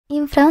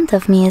In front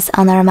of me is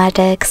Honor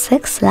Magic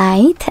 6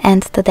 Lite,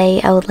 and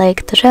today I would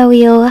like to show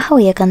you how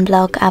you can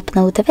block app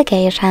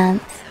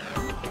notifications.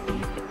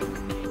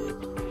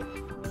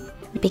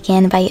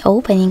 Begin by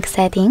opening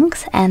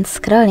settings and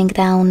scrolling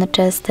down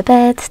just a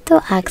bit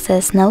to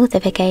access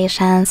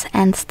notifications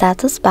and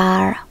status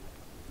bar.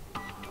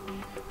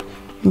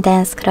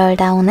 Then scroll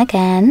down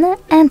again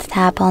and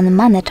tap on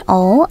Manage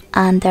All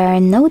under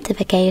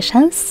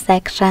Notifications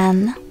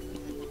section.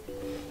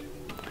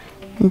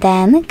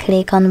 Then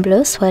click on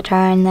blue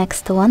switcher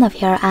next to one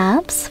of your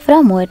apps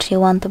from which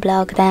you want to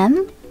block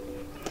them,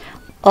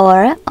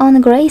 or on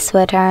grey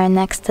switcher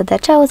next to the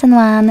chosen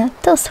one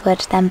to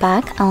switch them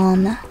back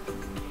on.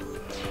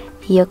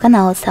 You can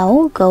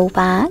also go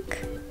back,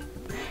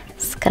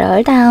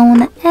 scroll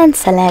down and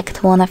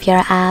select one of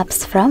your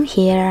apps from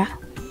here.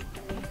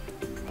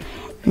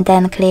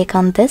 Then click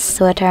on this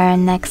switcher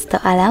next to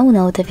Allow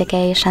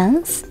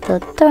Notifications to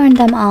turn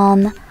them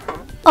on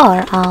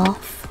or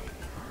off.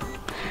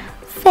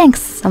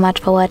 Thanks so much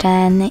for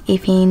watching.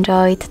 If you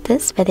enjoyed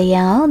this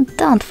video,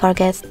 don't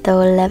forget to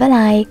leave a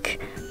like,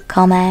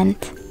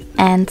 comment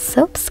and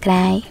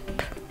subscribe.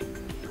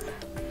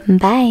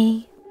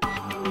 Bye!